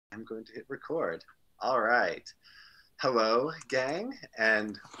I'm going to hit record. All right. Hello, gang,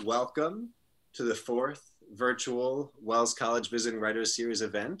 and welcome to the fourth virtual Wells College Visiting Writers Series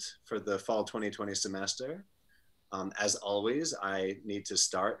event for the fall 2020 semester. As always, I need to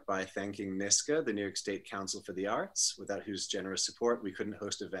start by thanking NYSCA, the New York State Council for the Arts, without whose generous support we couldn't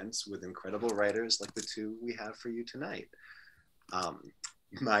host events with incredible writers like the two we have for you tonight.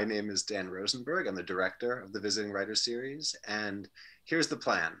 My name is Dan Rosenberg. I'm the director of the Visiting Writers Series, and here's the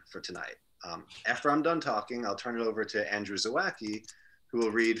plan for tonight. After I'm done talking, I'll turn it over to Andrew Zawacki, who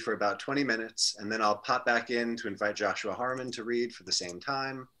will read for about 20 minutes, and then I'll pop back in to invite Joshua Harmon to read for the same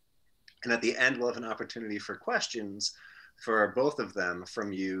time. And at the end, we'll have an opportunity for questions for both of them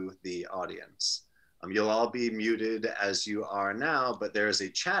from you, the audience. You'll all be muted as you are now, but there is a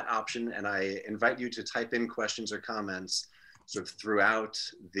chat option, and I invite you to type in questions or comments sort of throughout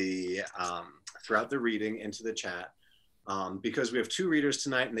the reading into the chat. Because we have two readers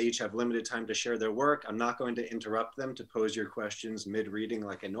tonight and they each have limited time to share their work, I'm not going to interrupt them to pose your questions mid-reading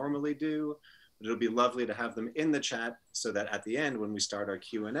like I normally do, but it'll be lovely to have them in the chat so that at the end, when we start our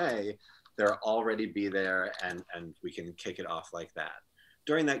Q&A, they'll already be there and we can kick it off like that.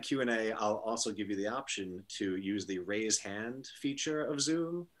 During that Q&A, I'll also give you the option to use the raise hand feature of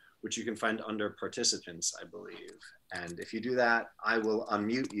Zoom, which you can find under participants, I believe. And if you do that, I will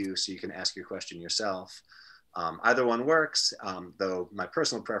unmute you so you can ask your question yourself. Either one works, though my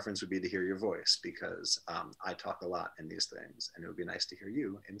personal preference would be to hear your voice because I talk a lot in these things and it would be nice to hear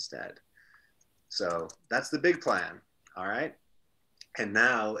you instead. So that's the big plan, all right? And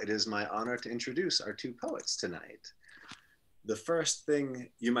now it is my honor to introduce our two poets tonight. The first thing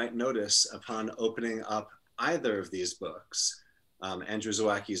you might notice upon opening up either of these books, Andrew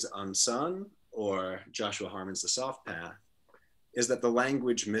Zawacki's Unsun or Joshua Harmon's The Soft Path, is that the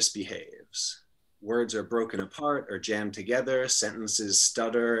language misbehaves. Words are broken apart or jammed together, sentences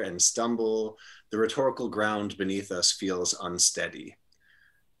stutter and stumble, the rhetorical ground beneath us feels unsteady.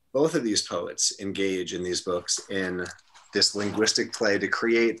 Both of these poets engage in these books in this linguistic play to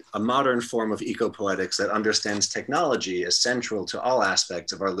create a modern form of eco-poetics that understands technology as central to all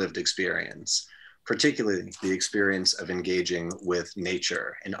aspects of our lived experience, particularly the experience of engaging with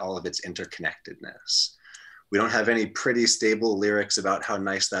nature in all of its interconnectedness. We don't have any pretty stable lyrics about how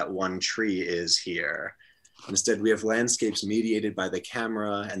nice that one tree is here. Instead, we have landscapes mediated by the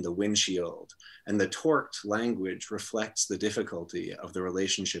camera and the windshield, and the torqued language reflects the difficulty of the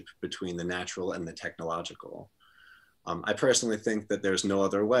relationship between the natural and the technological. I personally think that there's no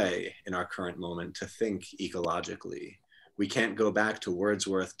other way in our current moment to think ecologically. We can't go back to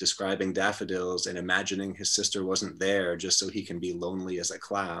Wordsworth describing daffodils and imagining his sister wasn't there just so he can be lonely as a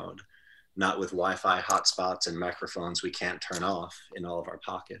cloud, not with Wi-Fi hotspots and microphones we can't turn off in all of our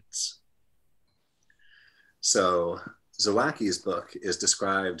pockets. So Zawacki's book is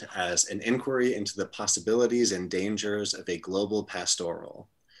described as an inquiry into the possibilities and dangers of a global pastoral.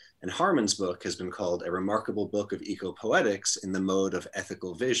 And Harmon's book has been called a remarkable book of eco-poetics in the mode of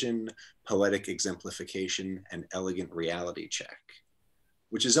ethical vision, poetic exemplification, and elegant reality check.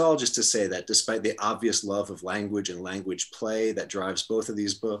 Which is all just to say that despite the obvious love of language and language play that drives both of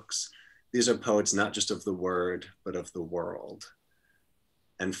these books, these are poets not just of the word, but of the world.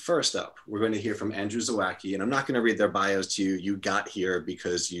 And first up, we're going to hear from Andrew Zawacki, and I'm not going to read their bios to you. You got here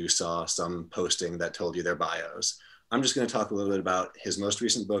because you saw some posting that told you their bios. I'm just going to talk a little bit about his most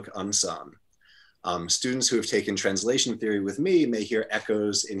recent book, Unsun. Students who have taken translation theory with me may hear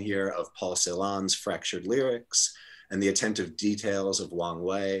echoes in here of Paul Celan's fractured lyrics and the attentive details of Wang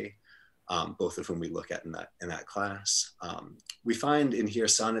Wei, both of whom we look at in that class. We find in here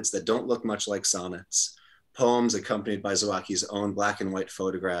sonnets that don't look much like sonnets, poems accompanied by Zawacki's own black and white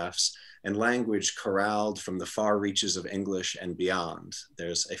photographs, and language corralled from the far reaches of English and beyond.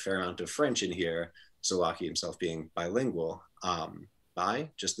 There's a fair amount of French in here, Zawacki himself being bilingual.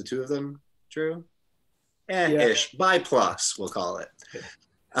 Just the two of them, Drew? Ish, bi plus, we'll call it.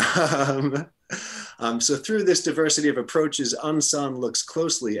 So through this diversity of approaches, Unsun looks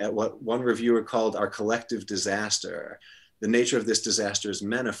closely at what one reviewer called our collective disaster. The nature of this disaster is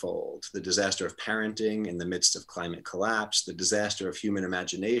manifold: the disaster of parenting in the midst of climate collapse, the disaster of human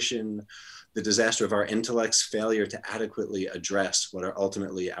imagination, the disaster of our intellect's failure to adequately address what are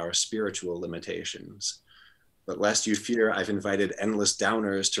ultimately our spiritual limitations. But lest you fear I've invited endless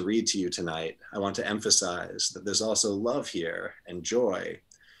downers to read to you tonight, I want to emphasize that there's also love here and joy.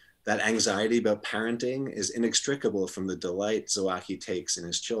 That anxiety about parenting is inextricable from the delight Zawacki takes in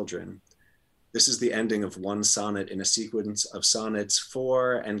his children. This is the ending of one sonnet in a sequence of sonnets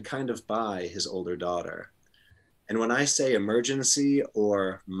for and kind of by his older daughter. And when I say emergency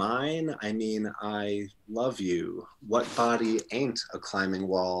or mine, I mean I love you. What body ain't a climbing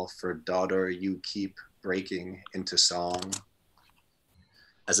wall for daughter you keep breaking into song?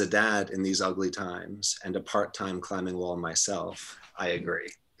 As a dad in these ugly times and a part-time climbing wall myself, I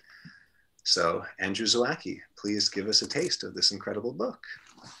agree. So Andrew Zawacki, please give us a taste of this incredible book.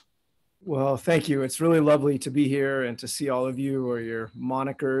 Well, thank you. It's really lovely to be here and to see all of you or your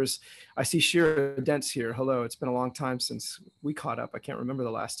monikers. I see Shira Dent's here. Hello. It's been a long time since we caught up. I can't remember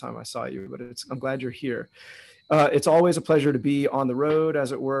the last time I saw you, but I'm glad you're here. It's always a pleasure to be on the road,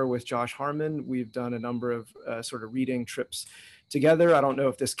 as it were, with Josh Harmon. We've done a number of sort of reading trips together. I don't know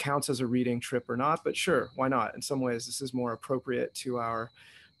if this counts as a reading trip or not, but sure, why not? In some ways, this is more appropriate to our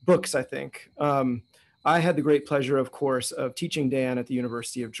books, I think. I had the great pleasure, of course, of teaching Dan at the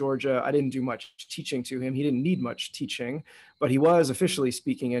University of Georgia. I didn't do much teaching to him. He didn't need much teaching, but he was, officially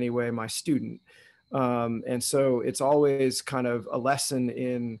speaking anyway, my student. And so it's always kind of a lesson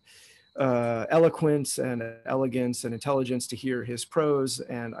in eloquence and elegance and intelligence to hear his prose.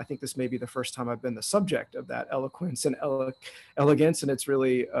 And I think this may be the first time I've been the subject of that eloquence and elegance. And it's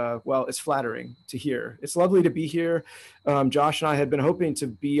really, well, it's flattering to hear. It's lovely to be here. Josh and I had been hoping to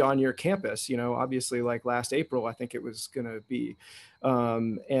be on your campus, you know, obviously like last April, I think it was going to be.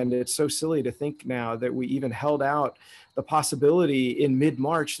 And it's so silly to think now that we even held out the possibility in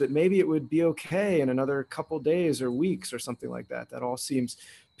mid-March that maybe it would be okay in another couple days or weeks or something like that. That all seems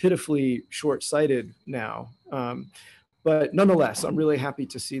pitifully short-sighted now. But nonetheless, I'm really happy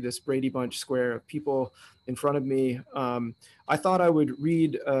to see this Brady Bunch square of people in front of me. I thought I would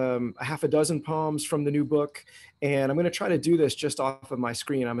read a half a dozen poems from the new book, and I'm going to try to do this just off of my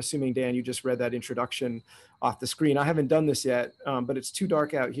screen. I'm assuming, Dan, you just read that introduction off the screen. I haven't done this yet, but it's too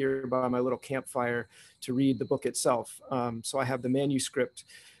dark out here by my little campfire to read the book itself. So I have the manuscript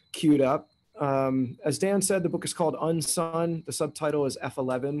queued up. As Dan said, the book is called Unsun. The subtitle is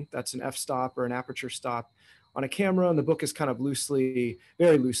F11. That's an f-stop or an aperture stop on a camera, and the book is kind of loosely,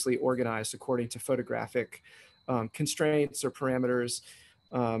 very loosely organized according to photographic constraints or parameters.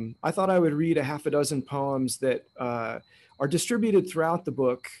 I thought I would read a half a dozen poems that are distributed throughout the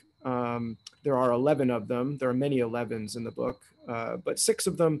book. There are 11 of them. There are many 11s in the book, but 6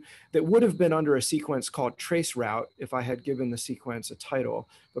 of them that would have been under a sequence called Trace Route if I had given the sequence a title.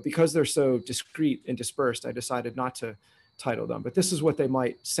 But because they're so discrete and dispersed, I decided not to title them. But this is what they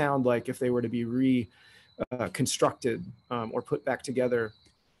might sound like if they were to be reconstructed or put back together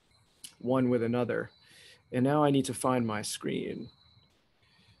one with another. And now I need to find my screen.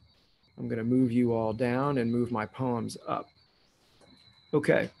 I'm going to move you all down and move my poems up.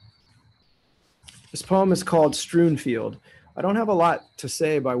 Okay. This poem is called Strewn Field. I don't have a lot to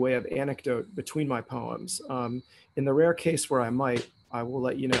say by way of anecdote between my poems. In the rare case where I might, I will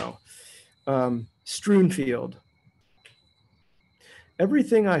let you know. Strewn Field.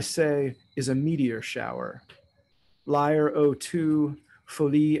 Everything I say is a meteor shower. Lyre 02,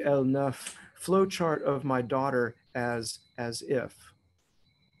 Folie L9, flowchart of my daughter as if.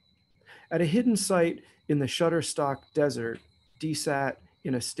 At a hidden site in the Shutterstock Desert, desat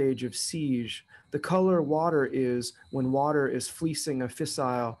in a stage of siege, the color water is when water is fleecing a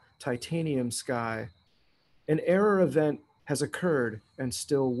fissile titanium sky. An error event has occurred and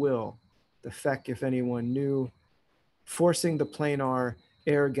still will, the feck if anyone knew, forcing the planar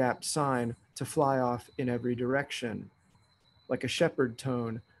air-gapped sign to fly off in every direction, like a shepherd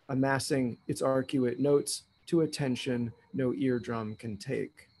tone amassing its arcuate notes to a tension no eardrum can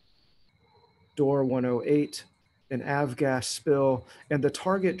take. Door 108, an avgas spill, and the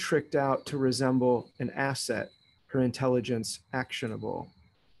target tricked out to resemble an asset, her intelligence actionable.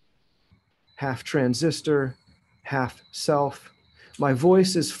 Half transistor, half self. My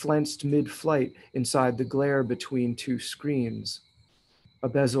voice is flensed mid-flight inside the glare between 2 screens. A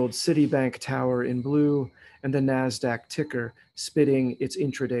bezeled Citibank tower in blue and the NASDAQ ticker spitting its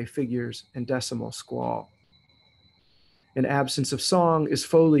intraday figures and decimal squall. An absence of song is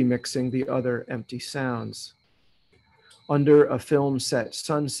Foley mixing the other empty sounds. Under a film set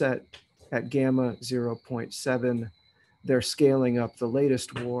sunset at gamma 0.7, they're scaling up the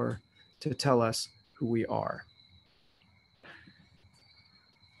latest war to tell us who we are.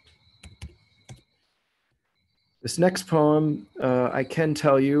 This next poem, I can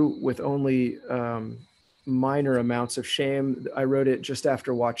tell you with only minor amounts of shame. I wrote it just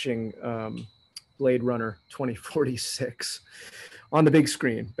after watching Blade Runner 2046 on the big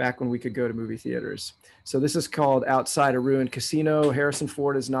screen, back when we could go to movie theaters. So this is called Outside a Ruined Casino. Harrison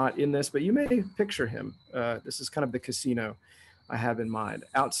Ford is not in this, but you may picture him. This is kind of the casino I have in mind.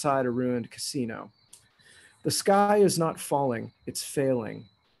 Outside a ruined casino. The sky is not falling, it's failing.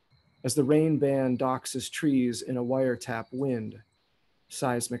 as the rain band docks his trees in a wiretap wind.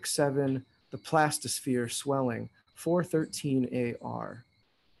 Seismic 7, the plastosphere swelling, 413 AR.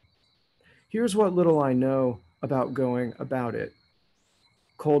 Here's what little I know about going about it.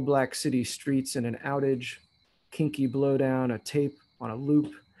 Cold black city streets in an outage, kinky blowdown, a tape on a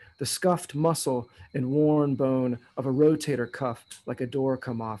loop, the scuffed muscle and worn bone of a rotator cuff like a door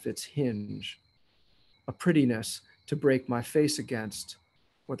come off its hinge. A prettiness to break my face against,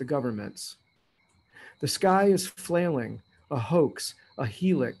 or the government's. The sky is flailing, a hoax, a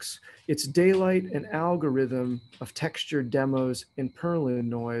helix, its daylight an algorithm of textured demos in Perlin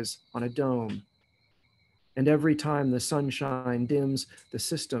noise on a dome. And every time the sunshine dims, the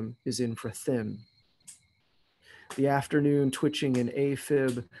system is in for thin. The afternoon twitching in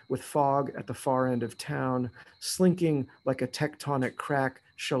AFib with fog at the far end of town, slinking like a tectonic crack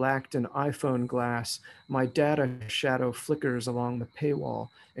shellacked in iPhone glass, my data shadow flickers along the paywall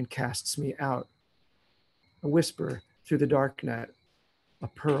and casts me out. A whisper through the darknet, a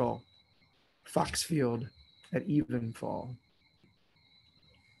pearl, Foxfield at evenfall.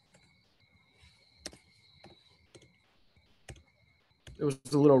 There was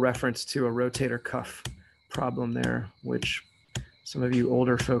a little reference to a rotator cuff problem there, which some of you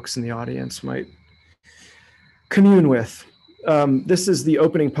older folks in the audience might commune with. This is the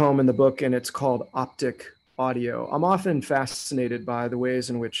opening poem in the book, and it's called Optic Audio. I'm often fascinated by the ways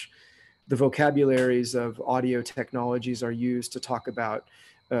in which the vocabularies of audio technologies are used to talk about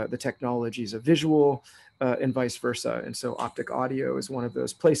the technologies of visual and vice versa. And so optic audio is one of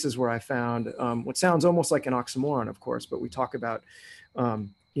those places where I found what sounds almost like an oxymoron, of course, but we talk about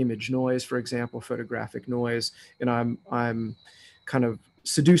image noise, for example, photographic noise. And I'm kind of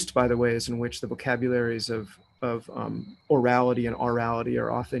seduced by the ways in which the vocabularies of orality and aurality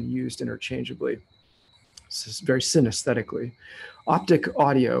are often used interchangeably. This is very synesthetically. Optic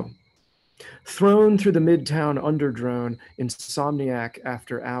audio. Thrown through the midtown underdrone, insomniac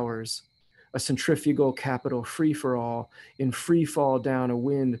after hours, a centrifugal capital free-for-all, in free fall down a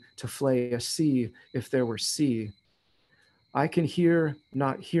wind to flay a sea if there were sea. I can hear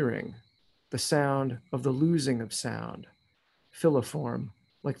not hearing, the sound of the losing of sound, filiform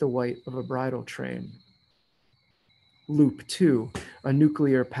like the white of a bridal train. Loop 2, a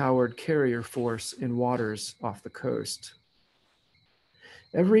nuclear-powered carrier force in waters off the coast.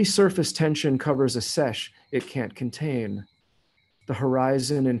 Every surface tension covers a sesh it can't contain. The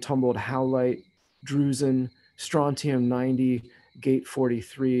horizon in tumbled howlite, drusen, strontium 90, gate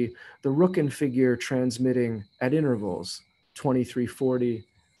 43, the Rookin figure transmitting at intervals, 2340,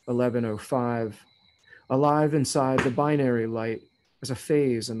 1105, alive inside the binary light as a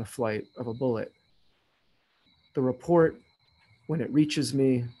phase in the flight of a bullet. The report, when it reaches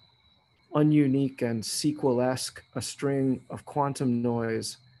me, ununique and sequel-esque, a string of quantum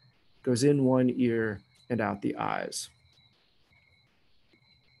noise goes in one ear and out the eyes.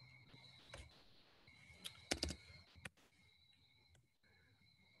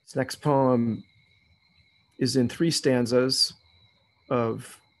 This next poem is in 3 stanzas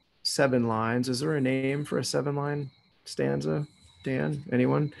of 7 lines. Is there a name for a 7-line stanza? Dan,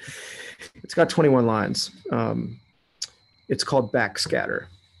 anyone? It's got 21 lines. It's called Backscatter.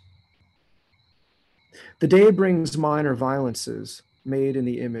 The day brings minor violences made in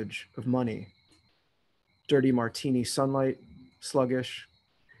the image of money. Dirty martini sunlight, sluggish,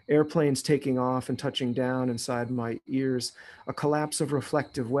 airplanes taking off and touching down inside my ears, a collapse of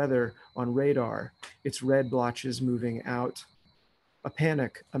reflective weather on radar, its red blotches moving out, a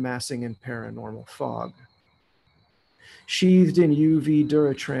panic amassing in paranormal fog. Sheathed in UV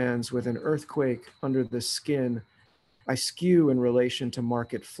Duratrans with an earthquake under the skin, I skew in relation to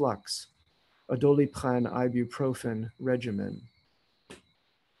market flux, a Doliprane ibuprofen regimen.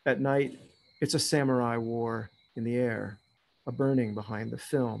 At night, it's a samurai war in the air, a burning behind the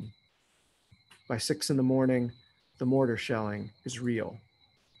film. By 6 in the morning, the mortar shelling is real.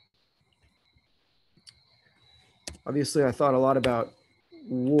 Obviously, I thought a lot about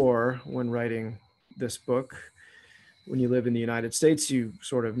war when writing this book. When you live in the United States, you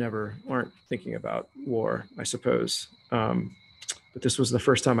sort of never aren't thinking about war, I suppose. But this was the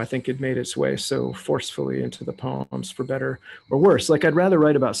first time I think it made its way so forcefully into the poems, for better or worse. Like, I'd rather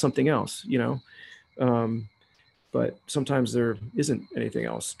write about something else, you know? But sometimes there isn't anything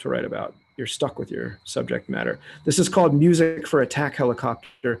else to write about. You're stuck with your subject matter. This is called Music for Attack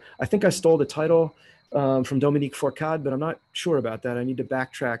Helicopter. I think I stole the title from Dominique Fourcade, but I'm not sure about that. I need to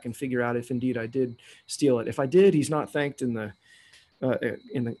backtrack and figure out if indeed I did steal it. If I did, he's not thanked in the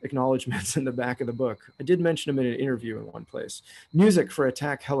acknowledgements in the back of the book. I did mention him in an interview in one place. Music for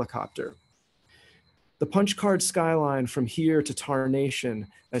Attack Helicopter. The punch card skyline from here to Tarnation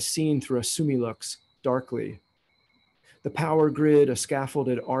as seen through a Sumilux darkly. The power grid, a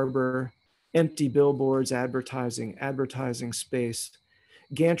scaffolded arbor, empty billboards advertising space,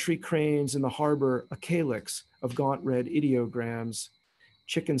 gantry cranes in the harbor, a calyx of gaunt red ideograms,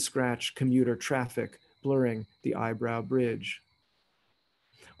 chicken scratch commuter traffic blurring the eyebrow bridge.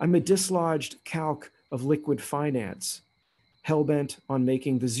 I'm a dislodged calque of liquid finance, hellbent on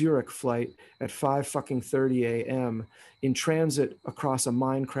making the Zurich flight at 5:30 a.m. in transit across a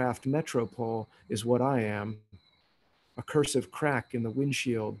Minecraft metropole is what I am. A cursive crack in the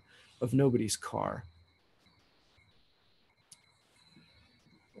windshield of nobody's car.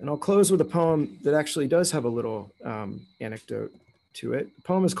 And I'll close with a poem that actually does have a little anecdote to it. The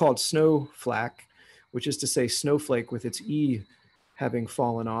poem is called Snowflake, which is to say snowflake with its E having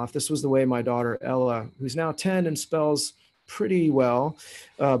fallen off. This was the way my daughter Ella, who's now 10 and spells pretty well,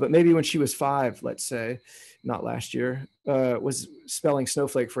 but maybe when she was 5, let's say, not last year, was spelling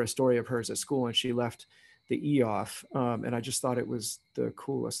snowflake for a story of hers at school, and she left the E off. And I just thought it was the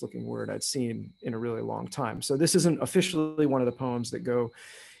coolest looking word I'd seen in a really long time. So this isn't officially one of the poems that go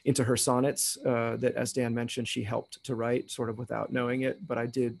into her sonnets that, as Dan mentioned, she helped to write sort of without knowing it, but I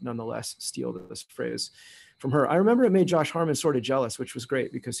did nonetheless steal this phrase from her. I remember it made Josh Harmon sort of jealous, which was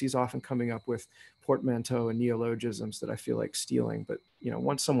great because he's often coming up with portmanteau and neologisms that I feel like stealing. But you know,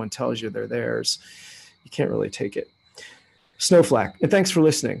 once someone tells you they're theirs, you can't really take it. Snowflake, and thanks for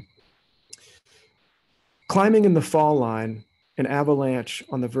listening. Climbing in the fall line, an avalanche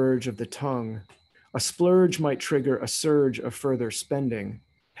on the verge of the tongue, a splurge might trigger a surge of further spending,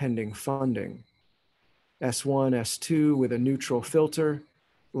 pending funding. S1, S2 with a neutral filter,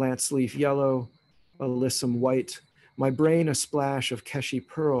 lance leaf yellow, alyssum white, my brain a splash of Keshi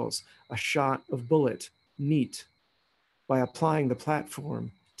pearls, a shot of bullet, neat, by applying the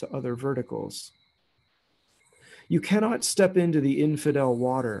platform to other verticals. You cannot step into the infidel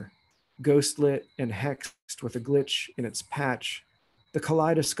water, ghostlit and hexed with a glitch in its patch, the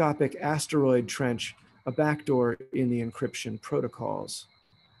kaleidoscopic asteroid trench, a backdoor in the encryption protocols.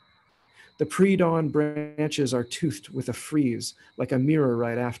 The pre-dawn branches are toothed with a freeze, like a mirror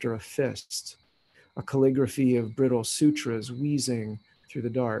right after a fist, a calligraphy of brittle sutras wheezing through the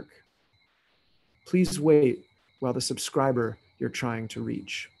dark. Please wait while the subscriber you're trying to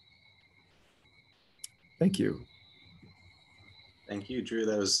reach. Thank you. Thank you, Drew.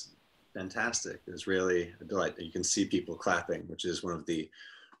 That was fantastic. It was really a delight. You can see people clapping, which is one of the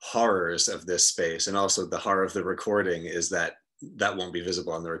horrors of this space. And also the horror of the recording is that that won't be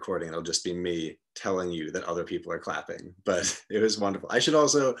visible on the recording. It'll just be me telling you that other people are clapping, but it was wonderful. I should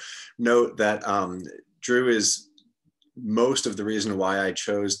also note that Drew is most of the reason why I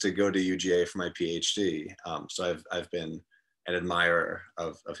chose to go to UGA for my PhD. So I've been an admirer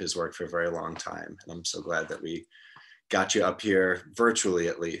of his work for a very long time. And I'm so glad that we got you up here virtually,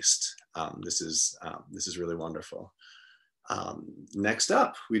 at least. This is really wonderful. Next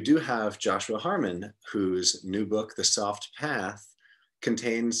up, we do have Joshua Harmon, whose new book, The Soft Path,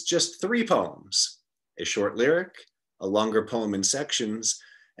 contains just 3 poems, a short lyric, a longer poem in sections,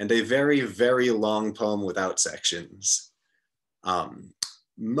 and a very, very long poem without sections.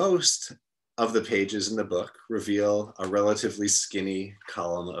 Most of the pages in the book reveal a relatively skinny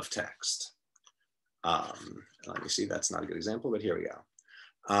column of text. Let me see, that's not a good example, but here we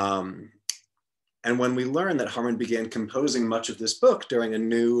go. And when we learned that Harmon began composing much of this book during a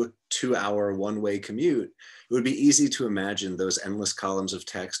new 2-hour one-way commute, it would be easy to imagine those endless columns of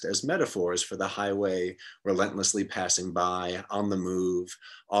text as metaphors for the highway relentlessly passing by, on the move,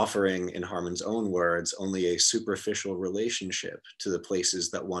 offering, in Harmon's own words, only a superficial relationship to the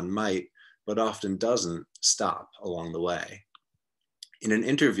places that one might, but often doesn't, stop along the way. In an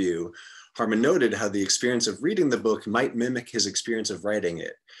interview, Harmon noted how the experience of reading the book might mimic his experience of writing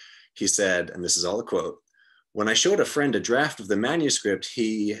it. He said, and this is all a quote, "When I showed a friend a draft of the manuscript,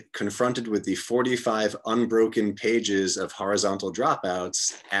 he, confronted with the 45 unbroken pages of horizontal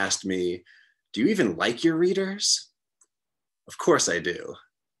dropouts, asked me, 'Do you even like your readers?' Of course I do,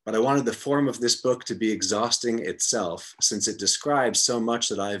 but I wanted the form of this book to be exhausting itself, since it describes so much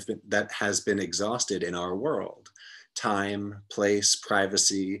that has been exhausted in our world. Time, place,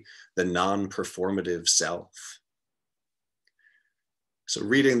 privacy, the non-performative self." So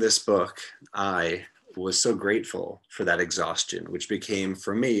reading this book, I was so grateful for that exhaustion, which became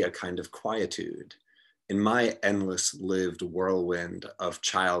for me a kind of quietude. In my endless lived whirlwind of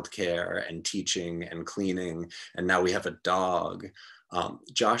childcare and teaching and cleaning, and now we have a dog,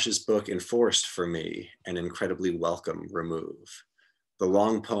 Josh's book enforced for me an incredibly welcome remove. The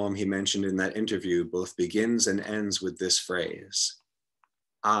long poem he mentioned in that interview both begins and ends with this phrase,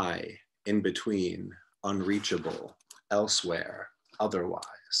 "I, in between, unreachable, elsewhere, otherwise.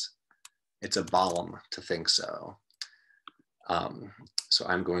 It's a balm to think so. So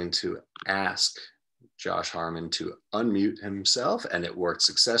I'm going to ask Josh Harmon to unmute himself, and it worked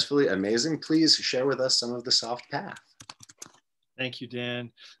successfully. Amazing. Please share with us some of the soft path. Thank you,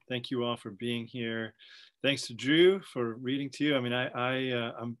 Dan. Thank you all for being here. Thanks to Drew for reading to you. I mean,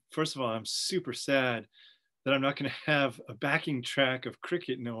 I'm first of all, I'm super sad that I'm not going to have a backing track of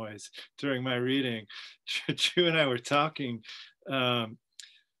cricket noise during my reading. Drew and I were talking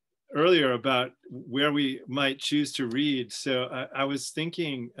earlier about where we might choose to read. So I was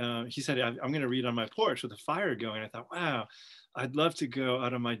thinking, he said, I'm going to read on my porch with a fire going. I thought, wow, I'd love to go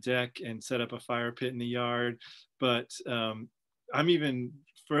out on my deck and set up a fire pit in the yard. But I'm even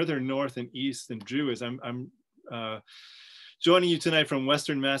further north and east than Drew is. I'm joining you tonight from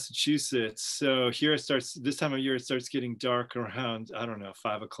Western Massachusetts. So here it starts, this time of year, it starts getting dark around, I don't know,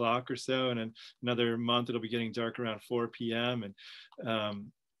 5 o'clock or so. And in another month, it'll be getting dark around 4 p.m. And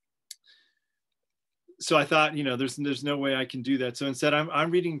so I thought, you know, there's no way I can do that. So instead, I'm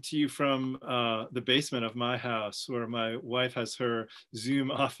reading to you from the basement of my house, where my wife has her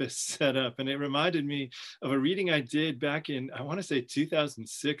Zoom office set up. And it reminded me of a reading I did back in, I want to say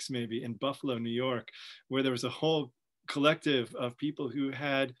 2006, maybe, in Buffalo, New York, where there was a whole collective of people who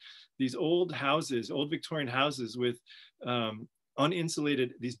had these old houses, old Victorian houses with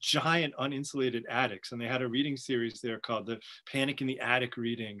uninsulated, these giant uninsulated attics. And they had a reading series there called the Panic in the Attic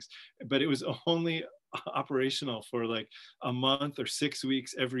readings, but it was only operational for like a month or 6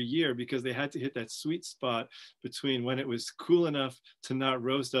 weeks every year, because they had to hit that sweet spot between when it was cool enough to not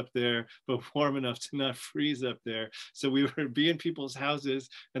roast up there, but warm enough to not freeze up there. So we would be in people's houses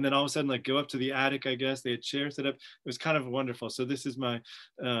and then all of a sudden like go up to the attic, I guess. They had chairs set up. It was kind of wonderful. So this is my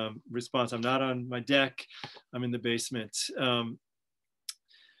response. I'm not on my deck. I'm in the basement.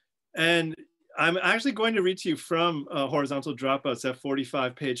 And I'm actually going to read to you from Horizontal Dropouts, that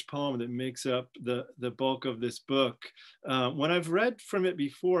 45-page poem that makes up the bulk of this book. When I've read from it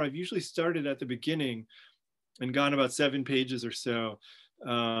before, I've usually started at the beginning and gone about 7 pages or so.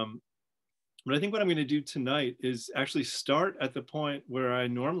 But I think what I'm going to do tonight is actually start at the point where I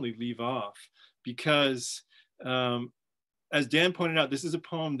normally leave off, because as Dan pointed out, this is a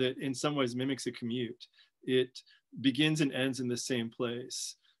poem that in some ways mimics a commute. It begins and ends in the same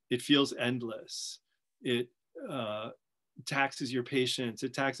place. It feels endless. It taxes your patience.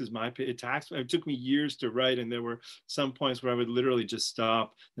 It taxes my, it took me years to write, and there were some points where I would literally just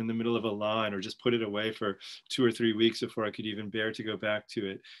stop in the middle of a line or just put it away for 2 or 3 weeks before I could even bear to go back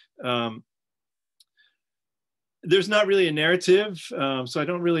to it. There's not really a narrative, so I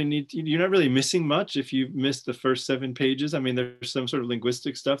don't really need, you're not really missing much if you've missed the first 7 pages. I mean, there's some sort of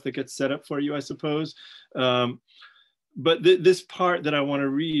linguistic stuff that gets set up for you, I suppose. But this part that I want to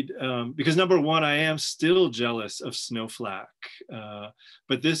read, because number one, I am still jealous of Snowflake.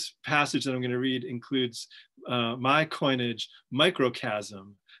 But this passage that I'm going to read includes my coinage,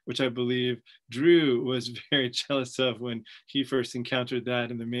 microchasm, which I believe Drew was very jealous of when he first encountered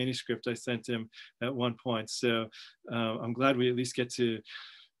that in the manuscript I sent him at one point. So I'm glad we at least get to,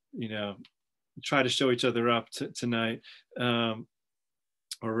 you know, try to show each other up tonight, or,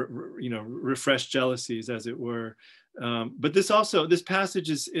 you know, refresh jealousies, as it were. But this passage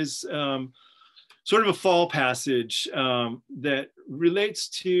is sort of a fall passage that relates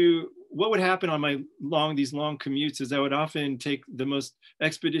to what would happen on these long commutes. Is I would often take the most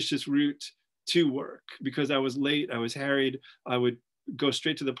expeditious route to work because I was late, I was harried. I would go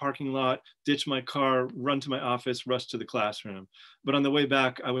straight to the parking lot, ditch my car, run to my office, rush to the classroom. But on the way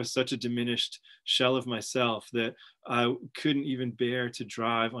back, I was such a diminished shell of myself that I couldn't even bear to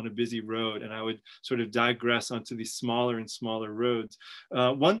drive on a busy road, and I would sort of digress onto these smaller and smaller roads.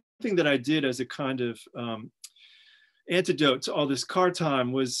 One thing that I did as a kind of antidote to all this car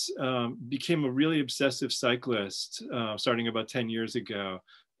time was became a really obsessive cyclist starting about 10 years ago.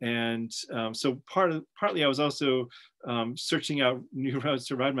 And so partly I was also searching out new roads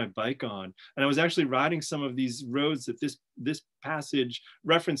to ride my bike on. And I was actually riding some of these roads that this passage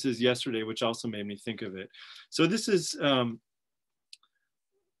references yesterday, which also made me think of it. So this is a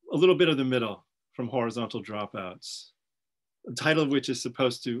little bit of the middle from Horizontal Dropouts, the title of which is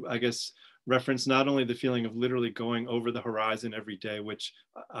supposed to, I guess, reference not only the feeling of literally going over the horizon every day, which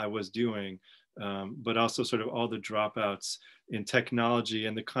I was doing, but also sort of all the dropouts in technology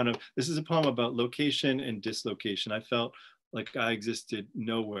and the kind of, this is a poem about location and dislocation. I felt like I existed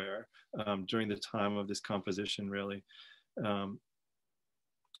nowhere during the time of this composition, really.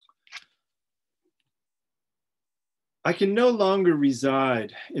 I can no longer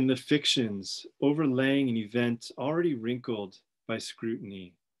reside in the fictions overlaying an event already wrinkled by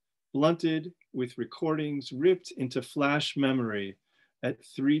scrutiny. blunted with recordings ripped into flash memory at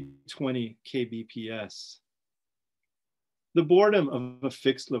 320 kbps. The boredom of a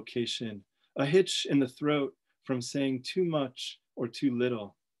fixed location, a hitch in the throat from saying too much or too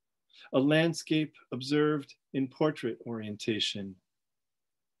little, a landscape observed in portrait orientation,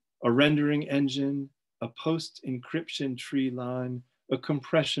 a rendering engine, a post-encryption tree line, a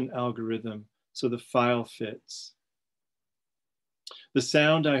compression algorithm so the file fits. The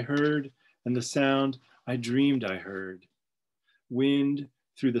sound I heard and the sound I dreamed I heard. Wind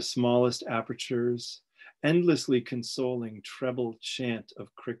through the smallest apertures, endlessly consoling treble chant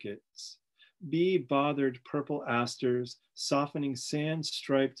of crickets. Bee bothered purple asters, softening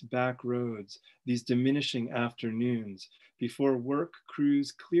sand-striped back roads, these diminishing afternoons, before work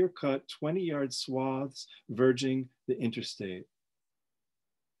crews clear-cut 20-yard swaths verging the interstate.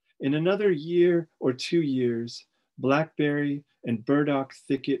 In another year or 2 years, blackberry and burdock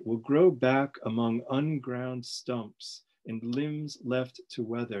thicket will grow back among unground stumps and limbs left to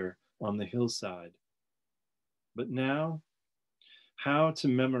weather on the hillside. But now, how to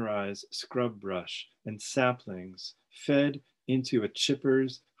memorize scrub brush and saplings fed into a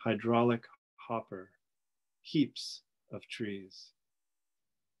chipper's hydraulic hopper, heaps of trees.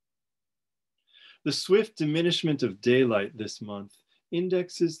 The swift diminishment of daylight this month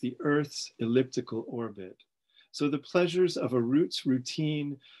indexes the Earth's elliptical orbit, so the pleasures of a roots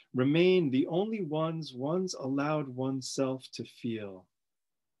routine remain the only ones one's allowed oneself to feel.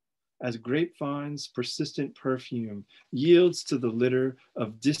 As grapevine's persistent perfume yields to the litter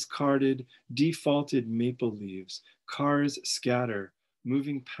of discarded, defaulted maple leaves, cars scatter,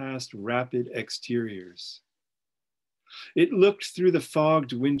 moving past rapid exteriors. It looked through the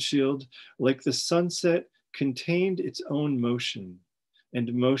fogged windshield like the sunset contained its own motion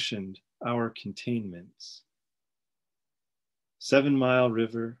and motioned our containments. 7 Mile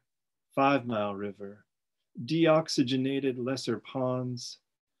River, 5 Mile River, deoxygenated lesser ponds,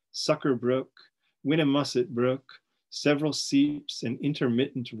 Sucker Brook, Winnemusset Brook, several seeps and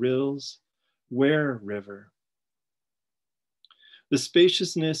intermittent rills, Ware River. The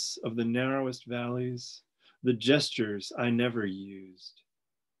spaciousness of the narrowest valleys, the gestures I never used,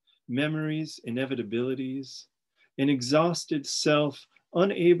 memories, inevitabilities, an exhausted self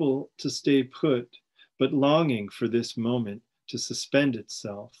unable to stay put, but longing for this moment to suspend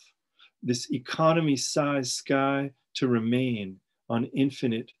itself, this economy-sized sky to remain on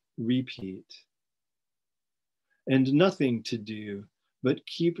infinite repeat. And nothing to do but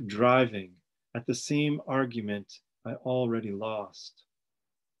keep driving at the same argument I already lost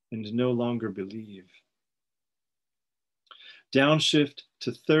and no longer believe. Downshift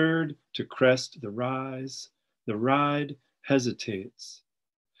to third to crest the rise, the ride hesitates,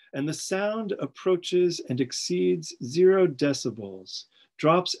 and the sound approaches and exceeds 0 decibels,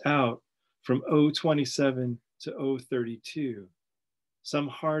 drops out from 027 to 032, some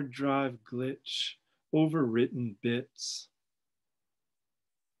hard drive glitch, overwritten bits.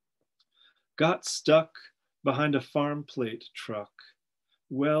 Got stuck behind a farm plate truck,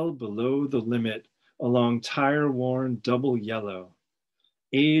 well below the limit along tire-worn double yellow,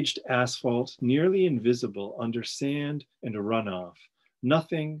 aged asphalt nearly invisible under sand and runoff,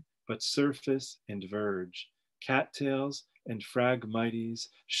 nothing but surface and verge, cattails and phragmites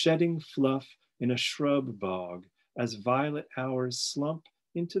shedding fluff in a shrub bog as violet hours slump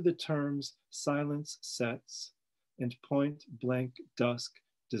into the terms silence sets and point blank dusk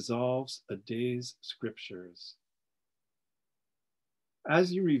dissolves a day's scriptures.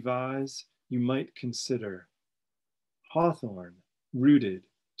 As you revise, you might consider hawthorn rooted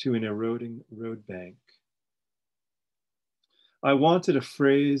to an eroding road bank. I wanted a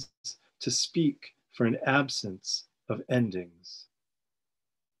phrase to speak for an absence of endings.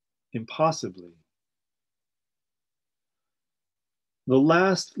 Impossibly. The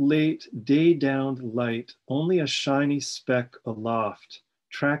last late day-downed light, only a shiny speck aloft,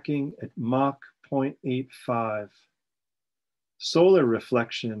 tracking at Mach 0.85. Solar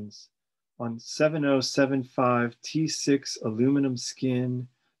reflections on 7075 T6 aluminum skin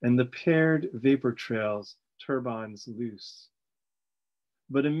and the paired vapor trails, turbines loose.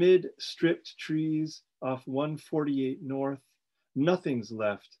 But amid stripped trees off 148 North, nothing's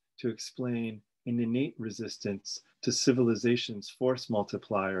left to explain an innate resistance to civilization's force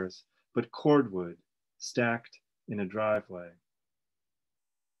multipliers, but cordwood stacked in a driveway.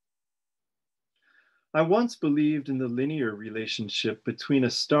 I once believed in the linear relationship between a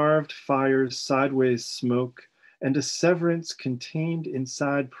starved fire's sideways smoke and a severance contained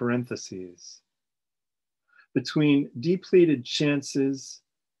inside parentheses, between depleted chances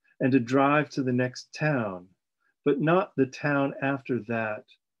and a drive to the next town, but not the town after that,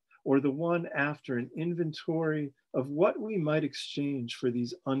 or the one after an inventory of what we might exchange for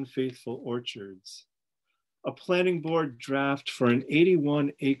these unfaithful orchards. A planning board draft for an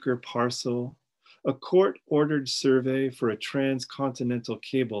 81-acre parcel, a court-ordered survey for a transcontinental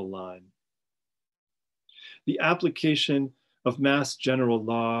cable line. The application of Mass General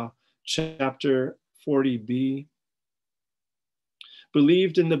Law, Chapter 40B,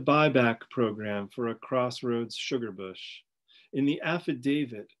 believed in the buyback program for a Crossroads sugar bush, in the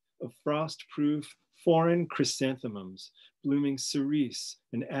affidavit of frost-proof foreign chrysanthemums blooming cerise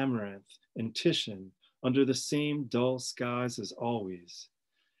and amaranth and Titian under the same dull skies as always.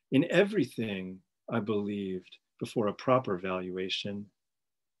 In everything, I believed, before a proper valuation.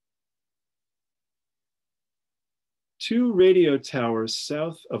 2 radio towers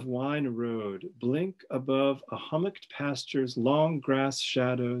south of Wine Road blink above a hummocked pasture's long grass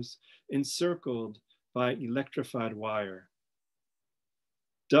shadows encircled by electrified wire.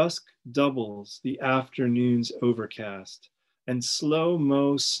 Dusk doubles the afternoon's overcast, and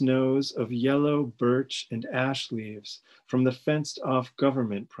slow-mo snows of yellow birch and ash leaves from the fenced-off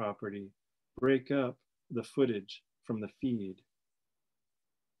government property break up the footage from the feed.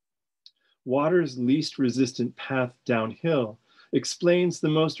 Water's least resistant path downhill explains the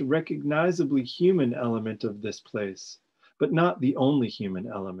most recognizably human element of this place, but not the only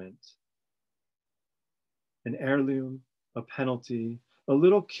human element. An heirloom, a penalty, a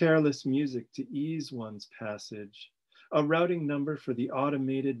little careless music to ease one's passage, a routing number for the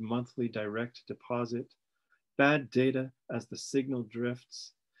automated monthly direct deposit, bad data as the signal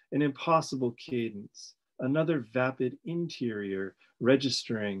drifts, an impossible cadence, another vapid interior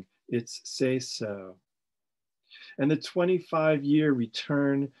registering its say-so. And the 25-year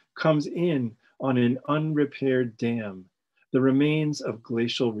return comes in on an unrepaired dam, the remains of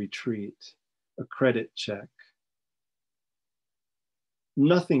glacial retreat, a credit check.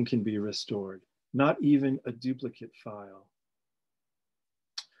 Nothing can be restored, not even a duplicate file.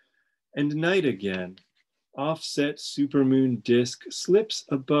 And night again, offset supermoon disk slips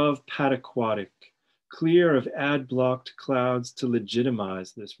above Pataquatic, clear of ad-blocked clouds to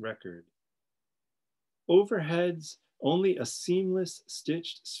legitimize this record. Overheads, only a seamless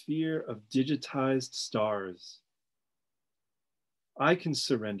stitched sphere of digitized stars. I can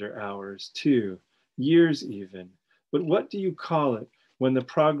surrender hours too, years even, but what do you call it when the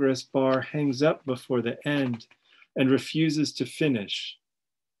progress bar hangs up before the end and refuses to finish?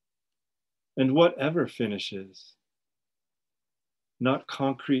 And whatever finishes. Not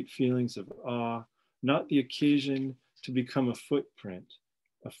concrete feelings of awe, not the occasion to become a footprint,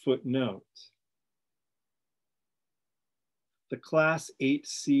 a footnote. The Class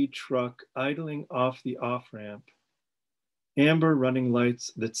 8C truck idling off the off-ramp, amber running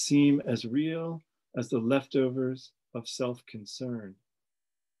lights that seem as real as the leftovers of self-concern.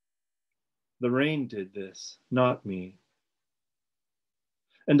 The rain did this, not me.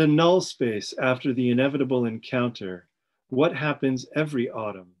 And a null space after the inevitable encounter, what happens every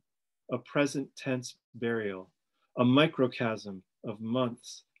autumn, a present tense burial, a microcosm of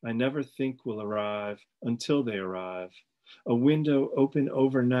months I never think will arrive until they arrive, a window open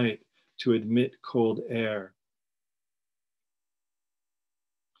overnight to admit cold air.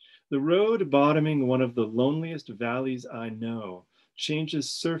 The road bottoming one of the loneliest valleys I know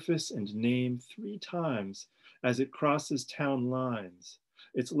changes surface and name 3 times as it crosses town lines,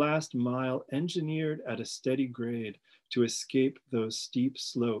 its last mile engineered at a steady grade to escape those steep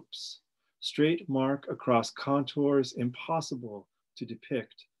slopes, straight mark across contours impossible to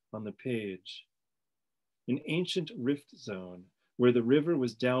depict on the page. An ancient rift zone where the river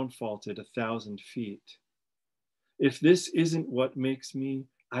was downfaulted 1,000 feet. If this isn't what makes me,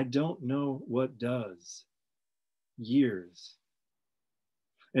 I don't know what does. Years.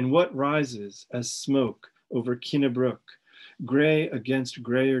 And what rises as smoke over Quinnehtukqut, gray against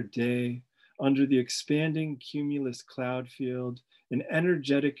grayer day, under the expanding cumulus cloud field, an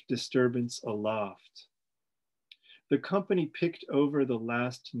energetic disturbance aloft. The company picked over the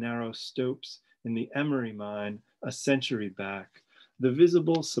last narrow stopes in the Emery mine a century back, the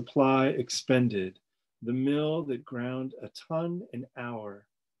visible supply expended, the mill that ground a ton an hour,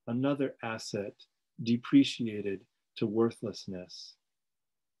 another asset depreciated to worthlessness.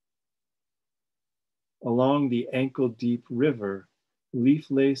 Along the ankle-deep river,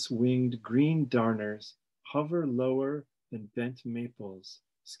 leaf-lace-winged green darners hover lower than bent maples,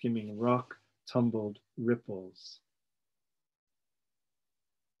 skimming rock-tumbled ripples.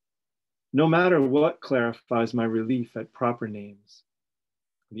 No matter what clarifies my relief at proper names,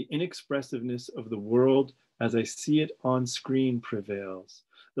 the inexpressiveness of the world as I see it on screen prevails,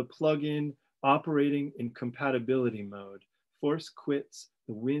 the plug-in operating in compatibility mode, force quits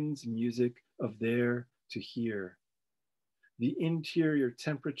the wind's music of there to here. The interior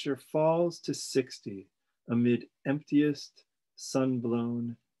temperature falls to 60 amid emptiest,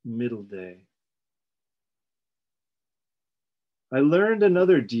 sun-blown middle day. I learned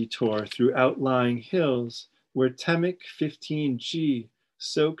another detour through outlying hills where Temic 15G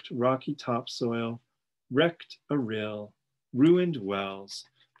soaked rocky topsoil, wrecked a rill, ruined wells,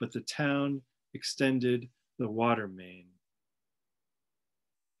 but the town extended the water main.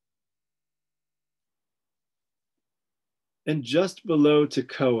 And just below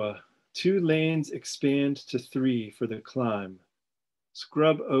Toccoa, 2 lanes expand to 3 for the climb.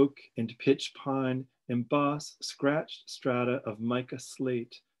 Scrub oak and pitch pine emboss scratched strata of mica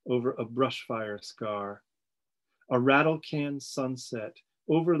slate over a brush fire scar. A rattle can sunset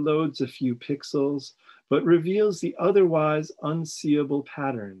overloads a few pixels, but reveals the otherwise unseeable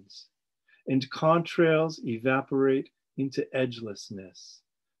patterns, and contrails evaporate into edgelessness,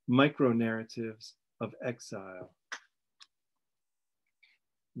 micro-narratives of exile.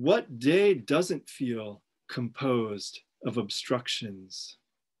 What day doesn't feel composed of obstructions?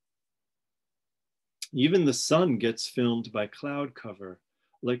 Even the sun gets filmed by cloud cover,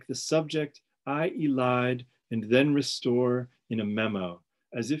 like the subject I elide and then restore in a memo,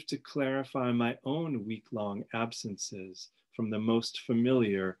 as if to clarify my own week-long absences from the most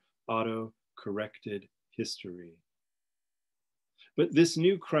familiar auto-corrected history. But this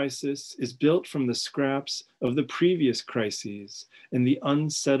new crisis is built from the scraps of the previous crises and the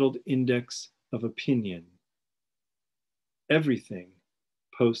unsettled index of opinion. Everything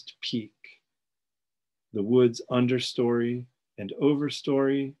post-peak. The wood's understory and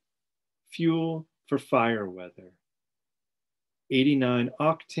overstory, fuel for fire weather. 89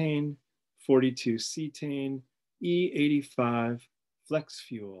 octane, 42 cetane, E85 flex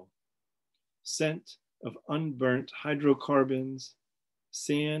fuel. Scent of unburnt hydrocarbons,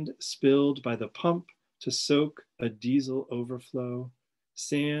 sand spilled by the pump to soak a diesel overflow,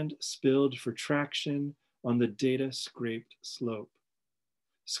 sand spilled for traction on the data scraped slope.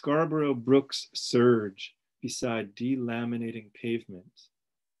 Scarborough Brook's surge beside delaminating pavement.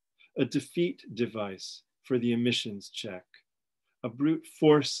 A defeat device for the emissions check. A brute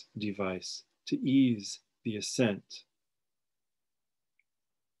force device to ease the ascent.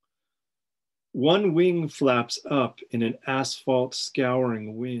 One wing flaps up in an asphalt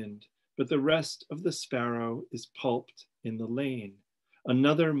scouring wind, but the rest of the sparrow is pulped in the lane.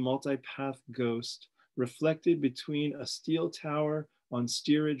 Another multipath ghost reflected between a steel tower on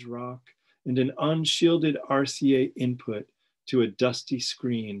steerage rock and an unshielded RCA input to a dusty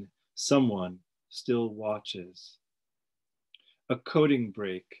screen. Someone still watches. A coding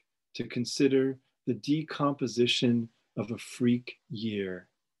break to consider the decomposition of a freak year,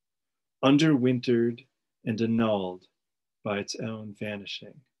 underwintered and annulled by its own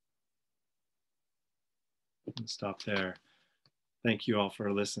vanishing. I'll stop there. Thank you all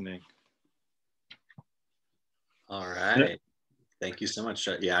for listening. All right. Thank you so much.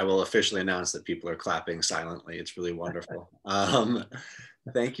 Yeah, I will officially announce that people are clapping silently. It's really wonderful.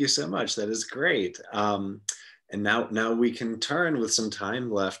 Thank you so much. That is great. And now we can turn with some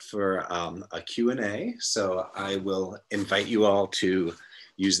time left for a Q&A. So I will invite you all to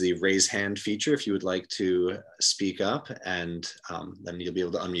use the raise hand feature if you would like to speak up, and then you'll be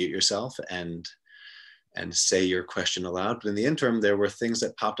able to unmute yourself and say your question aloud. But in the interim, there were things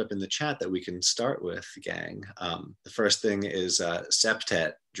that popped up in the chat that we can start with, gang. The first thing is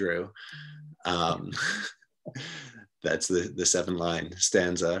septet, Drew. That's the 7-line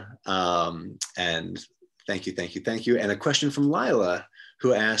stanza. And thank you. And a question from Lila,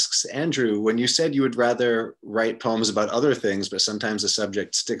 who asks, Andrew, when you said you would rather write poems about other things, but sometimes the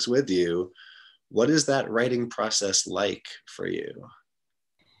subject sticks with you, what is that writing process like for you?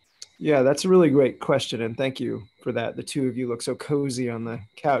 Yeah, that's a really great question. And thank you for that. The two of you look so cozy on the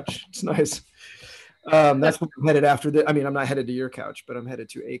couch. It's nice. That's where I'm headed after this. I mean, I'm not headed to your couch, but I'm headed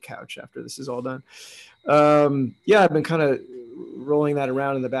to a couch after this is all done. Yeah, I've been kind of rolling that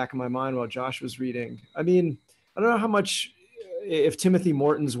around in the back of my mind while Josh was reading. I mean, I don't know how much, if Timothy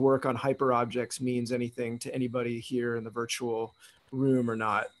Morton's work on hyperobjects means anything to anybody here in the virtual room or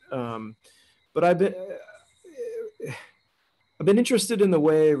not. But I've been interested in the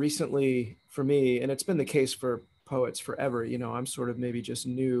way recently for me, and it's been the case for poets forever, you know, I'm sort of maybe just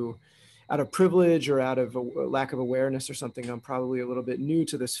new out of privilege or out of a lack of awareness or something. I'm probably a little bit new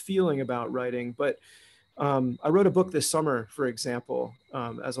to this feeling about writing, but I wrote a book this summer, for example,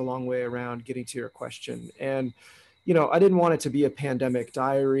 as a long way around getting to your question. And, you know, I didn't want it to be a pandemic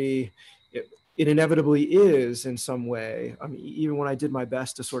diary. It inevitably is in some way. I mean, even when I did my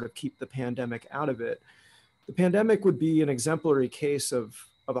best to sort of keep the pandemic out of it. the pandemic would be an exemplary case of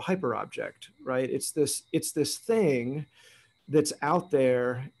a hyperobject, right? It's this thing that's out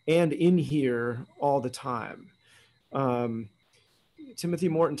there and in here all the time. Timothy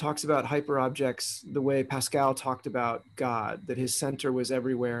Morton talks about hyperobjects the way Pascal talked about God, that his center was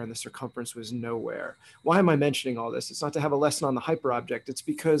everywhere and the circumference was nowhere. Why am I mentioning all this? It's not to have a lesson on the hyperobject. It's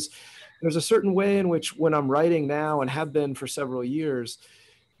because there's a certain way in which when I'm writing now and have been for several years,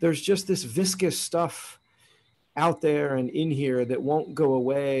 there's just this viscous stuff out there and in here that won't go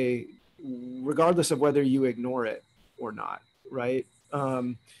away regardless of whether you ignore it or not, right?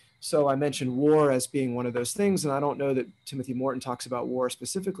 So I mentioned war as being one of those things, and I don't know that Timothy Morton talks about war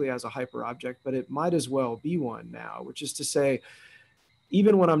specifically as a hyperobject, but it might as well be one now, which is to say,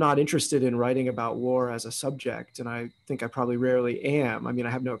 even when I'm not interested in writing about war as a subject, and I think I probably rarely am. I mean, I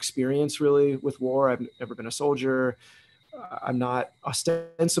have no experience really with war. I've never been a soldier. I'm not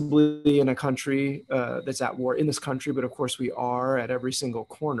ostensibly in a country that's at war in this country, but of course we are at every single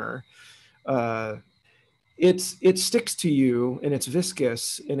corner. It sticks to you and it's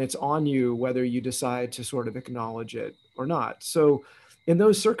viscous and it's on you whether you decide to sort of acknowledge it or not. So in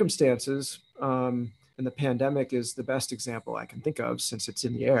those circumstances, and the pandemic is the best example I can think of since it's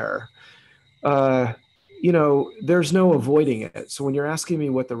in the air, there's no avoiding it. So when you're asking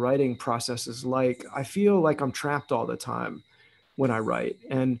me what the writing process is like, I feel like I'm trapped all the time when I write.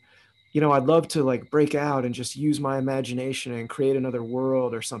 And, I'd love to like break out and just use my imagination and create another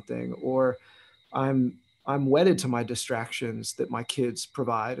world or something, or I'm wedded to my distractions that my kids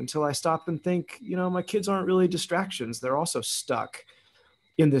provide until I stop and think, my kids aren't really distractions. They're also stuck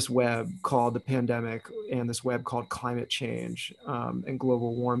in this web called the pandemic and this web called climate change and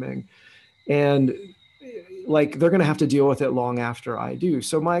global warming. And like, they're going to have to deal with it long after I do.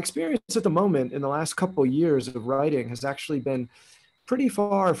 So my experience at the moment in the last couple of years of writing has actually been pretty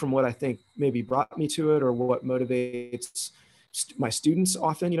far from what I think maybe brought me to it or what motivates my students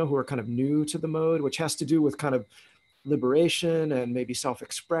often, who are kind of new to the mode, which has to do with kind of liberation and maybe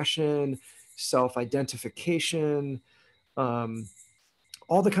self-expression, self-identification,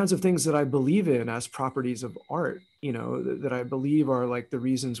 all the kinds of things that I believe in as properties of art, that I believe are like the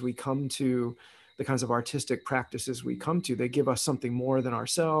reasons we come to the kinds of artistic practices we come to. They give us something more than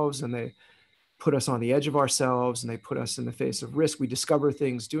ourselves, and they put us on the edge of ourselves, and they put us in the face of risk. We discover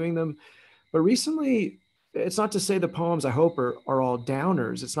things doing them. But recently, it's not to say the poems, I hope, are all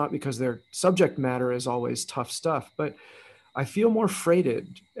downers. It's not because their subject matter is always tough stuff, but I feel more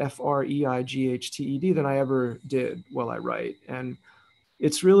freighted, F-R-E-I-G-H-T-E-D, than I ever did while I write. And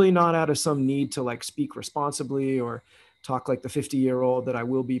it's really not out of some need to like speak responsibly or talk like the 50-year-old that I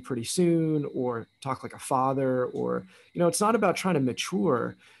will be pretty soon, or talk like a father, or, it's not about trying to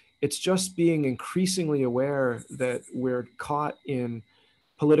mature. It's just being increasingly aware that we're caught in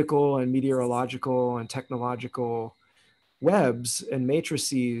political and meteorological and technological webs and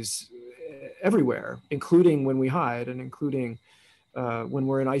matrices everywhere, including when we hide and including when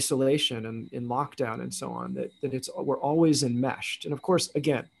we're in isolation and in lockdown and so on, that we're always enmeshed. And of course,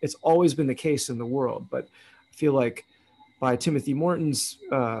 again, it's always been the case in the world, but I feel like by Timothy Morton's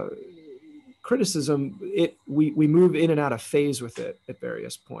criticism, we move in and out of phase with it at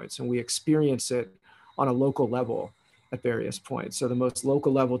various points, and we experience it on a local level at various points. So the most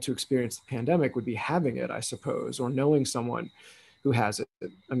local level to experience the pandemic would be having it, I suppose, or knowing someone who has it.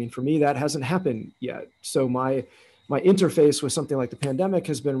 I mean, for me, that hasn't happened yet. So my interface with something like the pandemic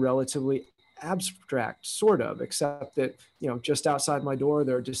has been relatively abstract, sort of, except that, just outside my door,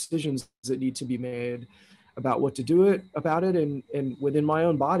 there are decisions that need to be made about what to do about it. And within my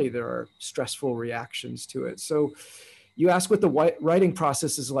own body, there are stressful reactions to it. So you ask what the writing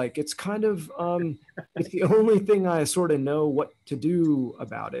process is like. It's kind of, it's the only thing I sort of know what to do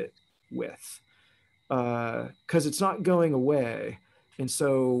about it with, because it's not going away. And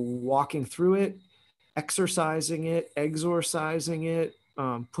so walking through it, exercising it, exorcising it,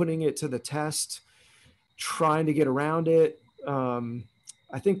 putting it to the test, trying to get around it.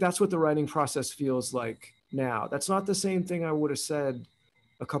 I think that's what the writing process feels like now. That's not the same thing I would have said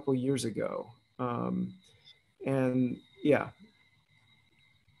a couple years ago. And yeah.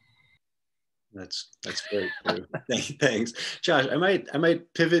 That's great. Thanks, Josh. I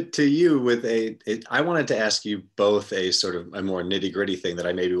might pivot to you with I wanted to ask you both a sort of a more nitty gritty thing that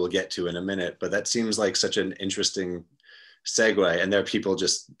I maybe will get to in a minute, but that seems like such an interesting segue. And there are people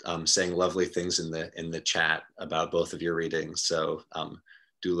just saying lovely things in the chat about both of your readings. So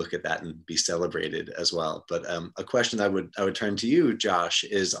do look at that and be celebrated as well. But a question I would turn to you, Josh,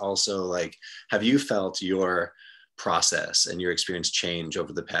 is also like, have you felt your process and your experience change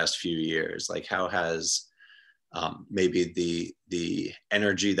over the past few years? Like, how has maybe the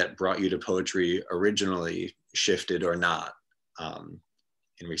energy that brought you to poetry originally shifted or not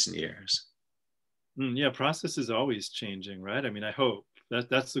in recent years. Yeah, process is always changing, right? I mean, I hope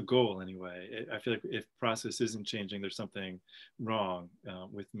that's the goal anyway. I feel like if process isn't changing, there's something wrong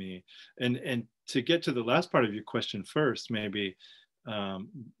with me. And to get to the last part of your question first, maybe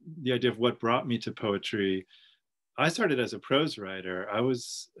the idea of what brought me to poetry. I started as a prose writer. I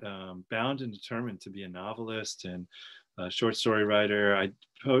was bound and determined to be a novelist and a short story writer.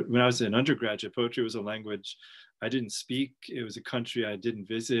 When I was an undergraduate, poetry was a language I didn't speak. It was a country I didn't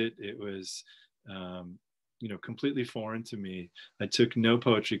visit. It was completely foreign to me. I took no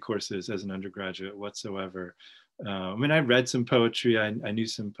poetry courses as an undergraduate whatsoever. I mean, I read some poetry. I knew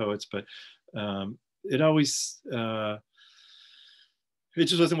some poets, but it always, it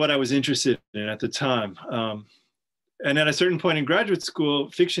just wasn't what I was interested in at the time. And at a certain point in graduate school,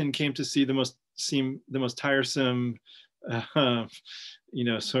 fiction came to seem the most tiresome,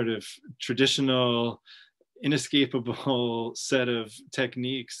 sort of traditional, inescapable set of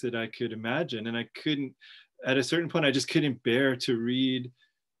techniques that I could imagine. And I couldn't, at a certain point, I just couldn't bear to read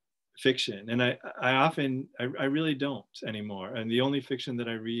fiction. And I really don't anymore. And the only fiction that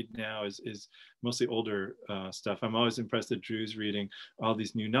I read now is mostly older stuff. I'm always impressed that Drew's reading all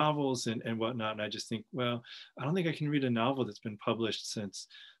these new novels and whatnot. And I just think, well, I don't think I can read a novel that's been published since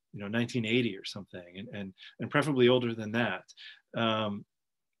 1980 or something, and preferably older than that. I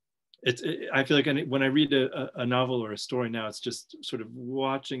feel like when I read a novel or a story now, it's just sort of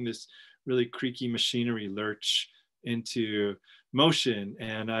watching this really creaky machinery lurch into motion,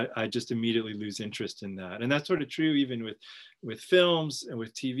 and I just immediately lose interest in that. And that's sort of true even with films and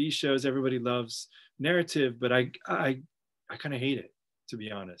with TV shows. Everybody loves narrative, but I kind of hate it, to be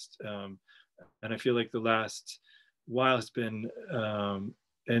honest. And I feel like the last while has been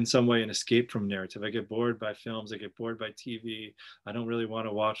in some way an escape from narrative. I get bored by films, I get bored by TV. I don't really want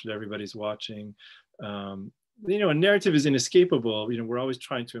to watch what everybody's watching. A narrative is inescapable. We're always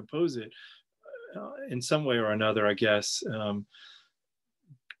trying to impose it in some way or another, I guess.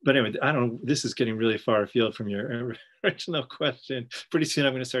 But anyway, I don't know, this is getting really far afield from your original question. Pretty soon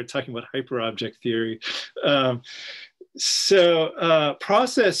I'm going to start talking about hyperobject theory.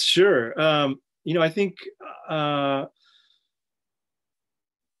 Process, sure. I think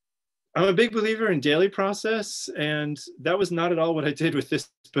I'm a big believer in daily process, and that was not at all what I did with this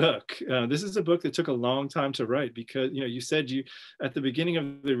book. This is a book that took a long time to write because, you said at the beginning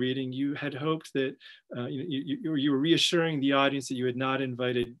of the reading, you had hoped that you were reassuring the audience that you had not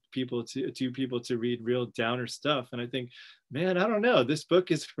invited people to read real downer stuff. And I think, man, I don't know, this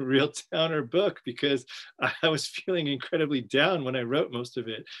book is a real downer book because I was feeling incredibly down when I wrote most of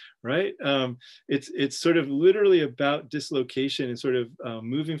it, right? It's sort of literally about dislocation and sort of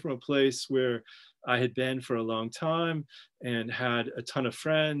moving from a place where I had been for a long time and had a ton of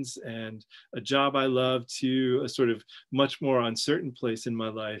friends and a job I loved to a sort of much more uncertain place in my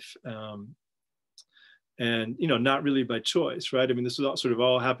life. And not really by choice, right? I mean, this was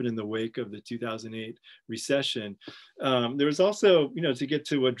all happened in the wake of the 2008 recession. There was also, to get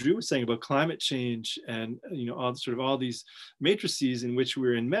to what Drew was saying about climate change and all these matrices in which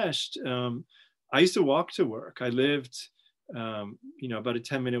we're enmeshed. I used to walk to work. I lived, about a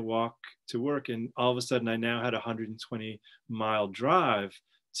 10-minute walk to work, and all of a sudden I now had a 120-mile drive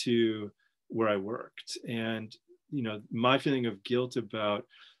to where I worked. And my feeling of guilt about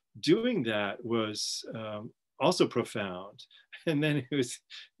doing that was also profound. And then it was,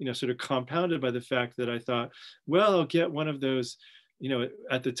 sort of compounded by the fact that I thought, well, I'll get one of those,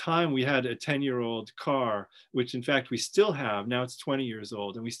 at the time we had a 10-year-old car, which in fact we still have. Now it's 20 years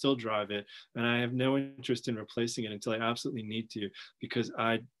old and we still drive it. And I have no interest in replacing it until I absolutely need to, because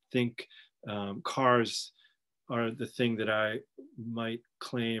I think cars are the thing that I might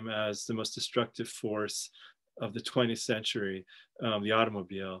claim as the most destructive force of the 20th century, the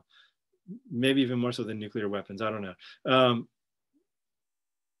automobile, maybe even more so than nuclear weapons. I don't know.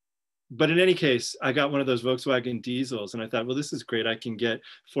 But in any case, I got one of those Volkswagen diesels and I thought, well, this is great. I can get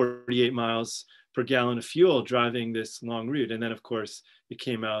 48 miles per gallon of fuel driving this long route. And then of course, it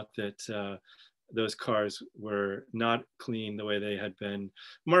came out that those cars were not clean the way they had been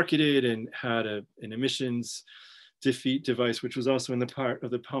marketed and had an emissions defeat device, which was also in the part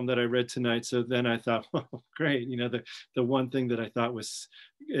of the poem that I read tonight. So then I thought, well, great. The one thing that I thought was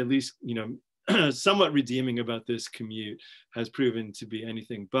at least, somewhat redeeming about this commute has proven to be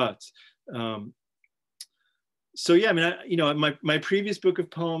anything but. So yeah, I mean, my previous book of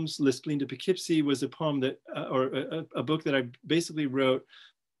poems, Spleen de Poughkeepsie, was a poem that, or a book that I basically wrote.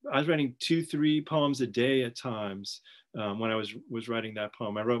 I was writing 2-3 poems a day at times, when I was writing that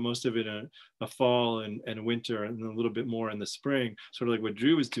poem. I wrote most of it in a fall and winter, and a little bit more in the spring, sort of like what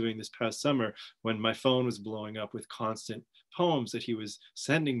Drew was doing this past summer, when my phone was blowing up with constant poems that he was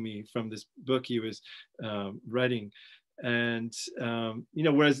sending me from this book he was writing. And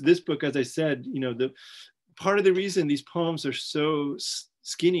whereas this book, as I said, the part of the reason these poems are so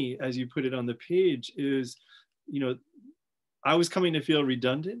skinny, as you put it on the page, is I was coming to feel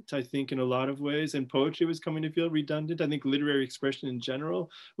redundant, I think, in a lot of ways, and poetry was coming to feel redundant. I think literary expression in general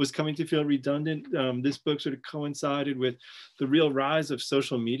was coming to feel redundant. This book sort of coincided with the real rise of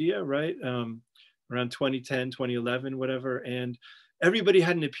social media, right? Around 2010, 2011, whatever. And everybody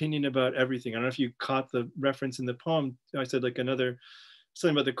had an opinion about everything. I don't know if you caught the reference in the poem. I said like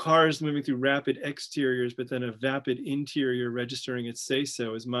something about the cars moving through rapid exteriors, but then a vapid interior registering its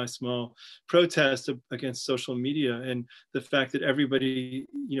say-so, is my small protest against social media and the fact that everybody,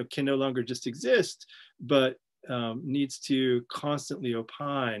 can no longer just exist, but needs to constantly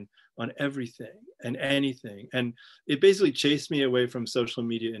opine on everything and anything. And it basically chased me away from social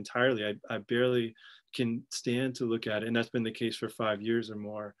media entirely. I barely can stand to look at it. And that's been the case for 5 years or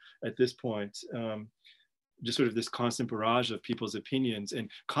more at this point. Just sort of this constant barrage of people's opinions and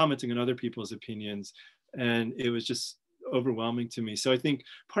commenting on other people's opinions. And it was just overwhelming to me. So I think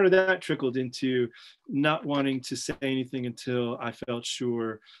part of that trickled into not wanting to say anything until I felt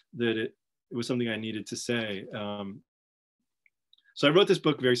sure that it was something I needed to say. So I wrote this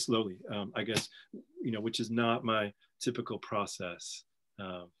book very slowly, I guess, which is not my typical process,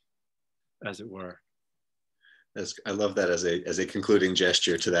 as it were. I love that as a concluding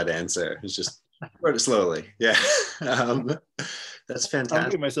gesture to that answer. It's just wrote it slowly. Yeah. That's fantastic. I'm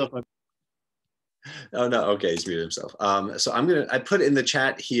muting myself. Oh no, okay, he's muted himself. So I put in the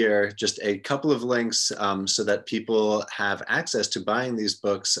chat here just a couple of links so that people have access to buying these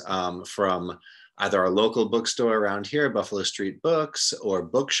books from either our local bookstore around here, Buffalo Street Books, or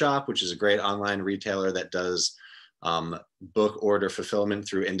Bookshop, which is a great online retailer that does book order fulfillment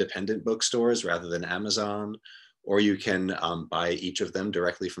through independent bookstores rather than Amazon. Or you can buy each of them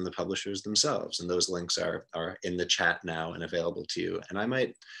directly from the publishers themselves. And those links are in the chat now and available to you. And I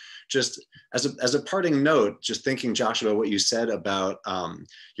might just, as a parting note, just thinking, Josh, about what you said about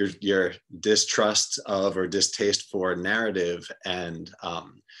your distrust of or distaste for narrative and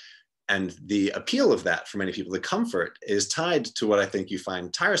the appeal of that for many people, the comfort is tied to what I think you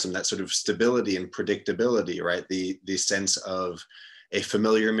find tiresome, that sort of stability and predictability, right? The sense of a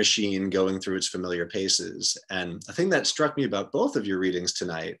familiar machine going through its familiar paces. And the thing that struck me about both of your readings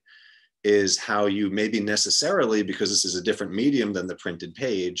tonight is how you maybe necessarily, because this is a different medium than the printed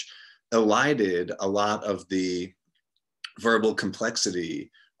page, elided a lot of the verbal complexity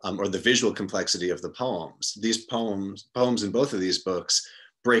or the visual complexity of the poems. These poems in both of these books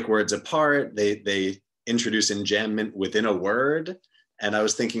break words apart. They introduce enjambment within a word. And I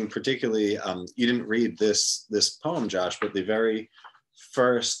was thinking particularly, you didn't read this poem, Josh, but the very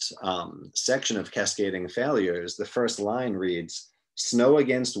first section of Cascading Failures, the first line reads, "Snow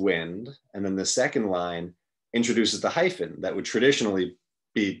against wind," and then the second line introduces the hyphen that would traditionally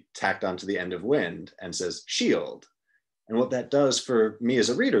be tacked onto the end of wind and says shield. And what that does for me as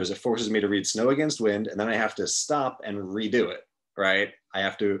a reader is it forces me to read "snow against wind," and then I have to stop and redo it, right? I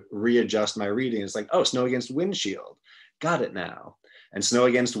have to readjust my reading. It's like, oh, snow against windshield. Got it now. And snow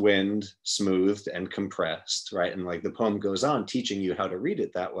against wind, smoothed and compressed, right? And like the poem goes on teaching you how to read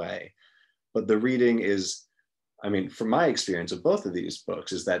it that way. But the reading is, I mean, from my experience of both of these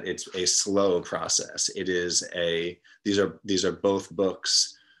books, is that it's a slow process. It is these are both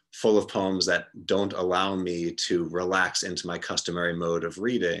books full of poems that don't allow me to relax into my customary mode of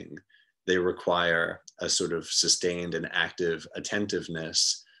reading. They require a sort of sustained and active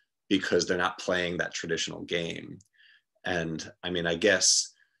attentiveness because they're not playing that traditional game. And I mean, I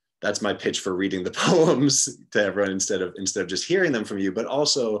guess that's my pitch for reading the poems to everyone instead of just hearing them from you. But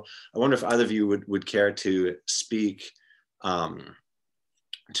also, I wonder if either of you would care to speak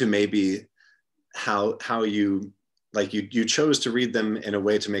to maybe how you, like you chose to read them in a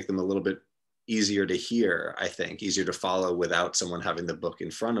way to make them a little bit easier to hear, I think, easier to follow without someone having the book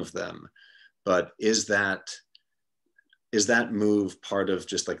in front of them. But is that move part of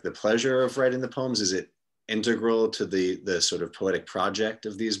just like the pleasure of writing the poems? Is it integral to the sort of poetic project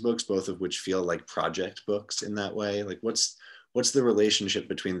of these books, both of which feel like project books in that way? Like what's the relationship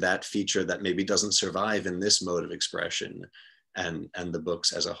between that feature that maybe doesn't survive in this mode of expression and the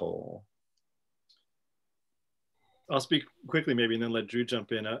books as a whole? I'll speak quickly maybe and then let Drew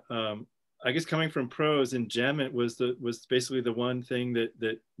jump in. I guess coming from prose, enjambment was basically the one thing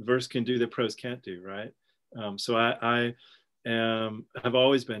that verse can do that prose can't do, right? So I have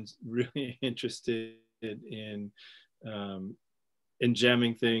always been really interested in in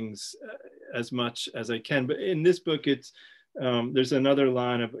jamming things as much as I can. But in this book, it's there's another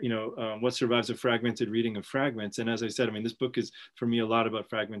line of, what survives a fragmented reading of fragments. And as I said, I mean, this book is for me a lot about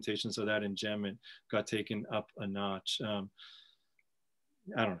fragmentation, so that enjambment got taken up a notch.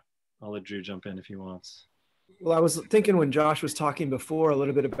 I don't know. I'll let Drew jump in if he wants. Well, I was thinking when Josh was talking before a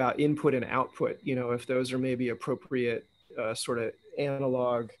little bit about input and output, if those are maybe appropriate sort of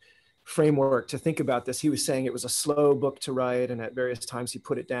analog framework to think about this. He was saying it was a slow book to write, and at various times he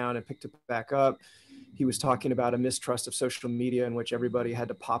put it down and picked it back up. He was talking about a mistrust of social media in which everybody had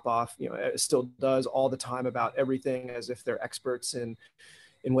to pop off, it still does all the time about everything as if they're experts in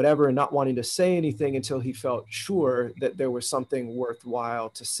whatever, and not wanting to say anything until he felt sure that there was something worthwhile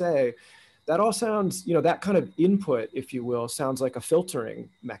to say. That all sounds, that kind of input, if you will, sounds like a filtering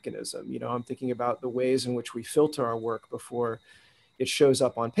mechanism. I'm thinking about the ways in which we filter our work before it shows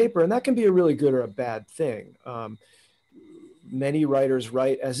up on paper, and that can be a really good or a bad thing. Many writers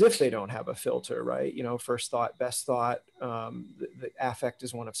write as if they don't have a filter, right? First thought, best thought. The affect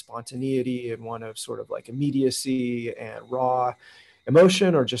is one of spontaneity and one of sort of like immediacy and raw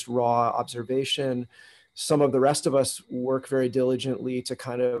emotion or just raw observation. Some of the rest of us work very diligently to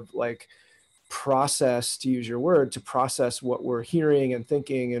kind of like process, to use your word, to process what we're hearing and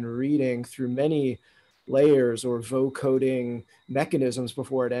thinking and reading through many layers or vocoding mechanisms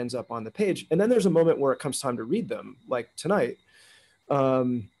before it ends up on the page. And then there's a moment where it comes time to read them, like tonight.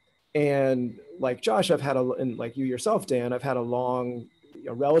 And like Josh, and like you yourself, Dan, I've had a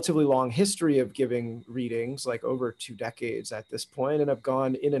relatively long history of giving readings, like over 2 decades at this point, and I've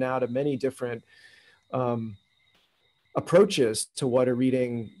gone in and out of many different approaches to what a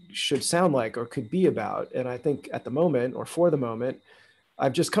reading should sound like or could be about. And I think at the moment, or for the moment,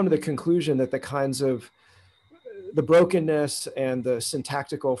 I've just come to the conclusion that the kinds of the brokenness and the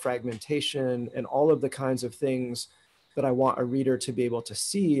syntactical fragmentation and all of the kinds of things that I want a reader to be able to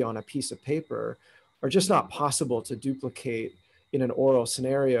see on a piece of paper are just not possible to duplicate in an oral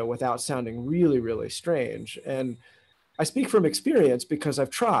scenario without sounding really, really strange. And I speak from experience because I've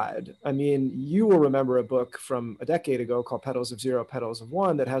tried. I mean, you will remember a book from a decade ago called Petals of Zero, Petals of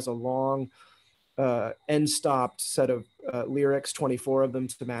One, that has a long end-stopped set of lyrics, 24 of them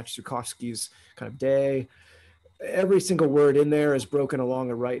to match Tchaikovsky's kind of day. Every single word in there is broken along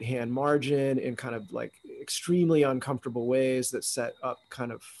a right-hand margin in kind of like extremely uncomfortable ways that set up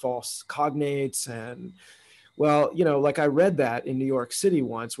kind of false cognates. And well, like I read that in New York City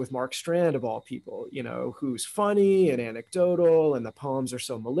once with Mark Strand of all people, who's funny and anecdotal, and the poems are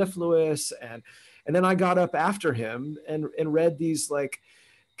so mellifluous. And then I got up after him and read these like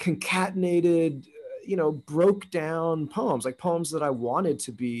concatenated, broke down poems, like poems that I wanted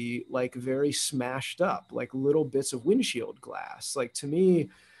to be like very smashed up, like little bits of windshield glass. Like to me,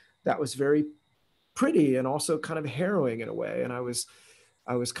 that was very pretty and also kind of harrowing in a way. And I was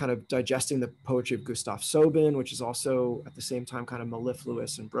kind of digesting the poetry of Gustav Sobin, which is also at the same time kind of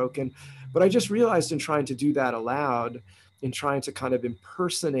mellifluous and broken. But I just realized in trying to do that aloud, in trying to kind of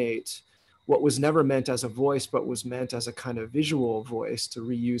impersonate what was never meant as a voice, but was meant as a kind of visual voice, to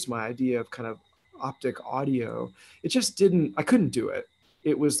reuse my idea of kind of optic audio, I couldn't do it.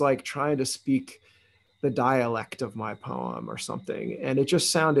 It was like trying to speak the dialect of my poem or something. And it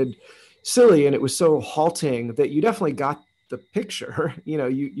just sounded silly, and it was so halting that you definitely got the picture.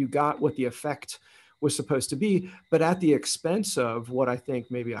 You got what the effect was supposed to be, but at the expense of what I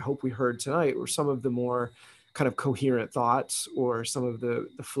hope we heard tonight were some of the more kind of coherent thoughts or some of the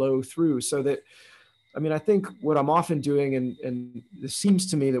flow through. So that, I think what I'm often doing, and it seems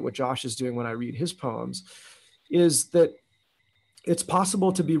to me that what Josh is doing when I read his poems, is that it's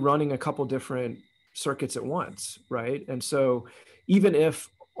possible to be running a couple different circuits at once, right? And so even if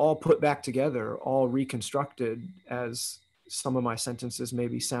all put back together, all reconstructed, as some of my sentences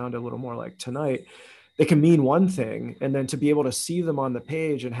maybe sound a little more like tonight, they can mean one thing, and then to be able to see them on the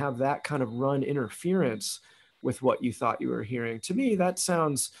page and have that kind of run interference with what you thought you were hearing, to me, that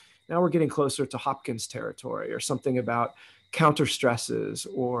sounds, now we're getting closer to Hopkins territory, or something about counter stresses,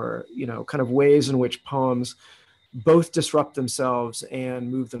 or, kind of ways in which poems both disrupt themselves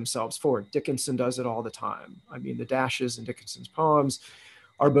and move themselves forward. Dickinson does it all the time. The dashes in Dickinson's poems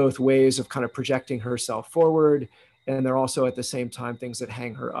are both ways of kind of projecting herself forward, and they're also at the same time things that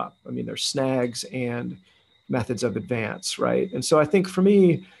hang her up. There's snags and methods of advance, right? And so I think for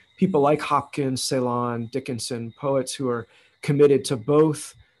me, people like Hopkins, Ceylon, Dickinson, poets who are committed to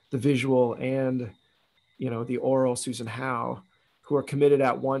both the visual and, the oral, Susan Howe, who are committed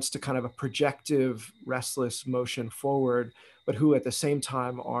at once to kind of a projective, restless motion forward, but who at the same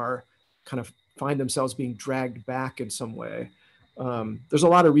time are kind of find themselves being dragged back in some way. There's a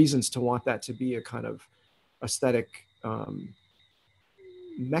lot of reasons to want that to be a kind of aesthetic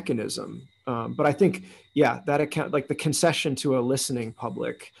mechanism. But I think, yeah, that account, like the concession to a listening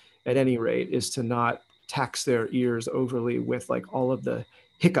public at any rate is to not tax their ears overly with like all of the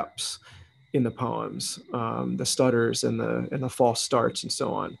hiccups in the poems, the stutters and the false starts and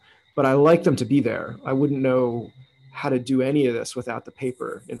so on. But I like them to be there. I wouldn't know how to do any of this without the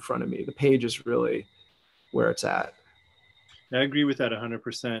paper in front of me. The page is really where it's at. I agree with that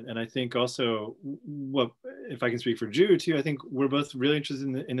 100%. And I think also, what, if I can speak for Drew too, I think we're both really interested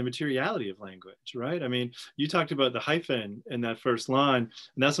in the materiality of language, right? I mean, you talked about the hyphen in that first line,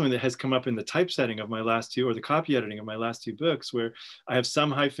 and that's something that has come up in the typesetting of my last two, or the copy editing of my last two books, where I have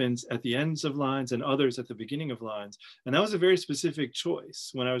some hyphens at the ends of lines and others at the beginning of lines. And that was a very specific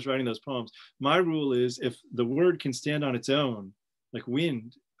choice when I was writing those poems. My rule is, if the word can stand on its own, like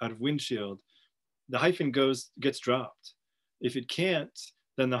wind out of windshield, the hyphen gets dropped. If it can't,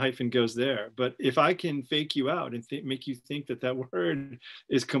 then the hyphen goes there. But if I can fake you out and make you think that that word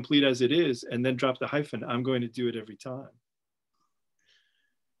is complete as it is, and then drop the hyphen, I'm going to do it every time.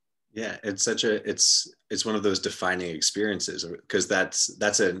 Yeah, it's one of those defining experiences, because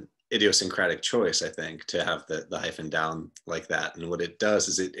that's an idiosyncratic choice, I think, to have the hyphen down like that. And what it does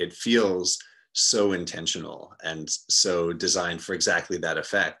is it feels so intentional and so designed for exactly that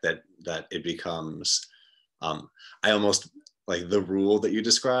effect that it becomes, I almost, like the rule that you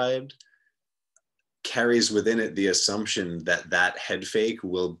described carries within it the assumption that head fake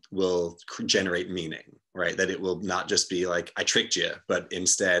will generate meaning, right? That it will not just be like, I tricked you, but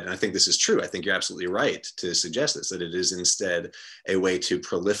instead, and I think this is true, I think you're absolutely right to suggest this, that it is instead a way to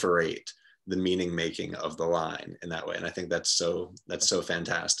proliferate the meaning making of the line in that way. And I think that's so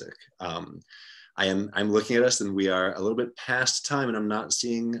fantastic. I'm looking at us and we are a little bit past time, and I'm not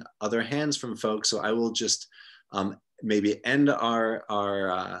seeing other hands from folks. So I will just maybe end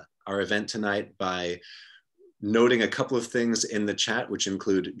our event tonight by noting a couple of things in the chat, which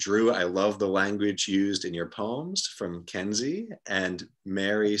include, Drew, I love the language used in your poems, from Kenzie, and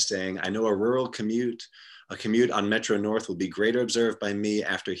Mary saying, I know a commute on Metro North will be greater observed by me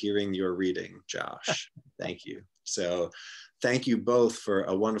after hearing your reading, Josh. Thank you. So thank you both for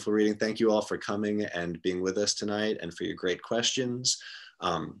a wonderful reading. Thank you all for coming and being with us tonight, and for your great questions.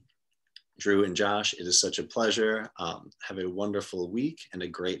 Drew and Josh, it is such a pleasure. Have a wonderful week and a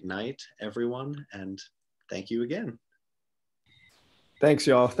great night, everyone. And thank you again. Thanks,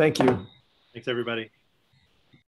 y'all. Thank you. Thanks, everybody.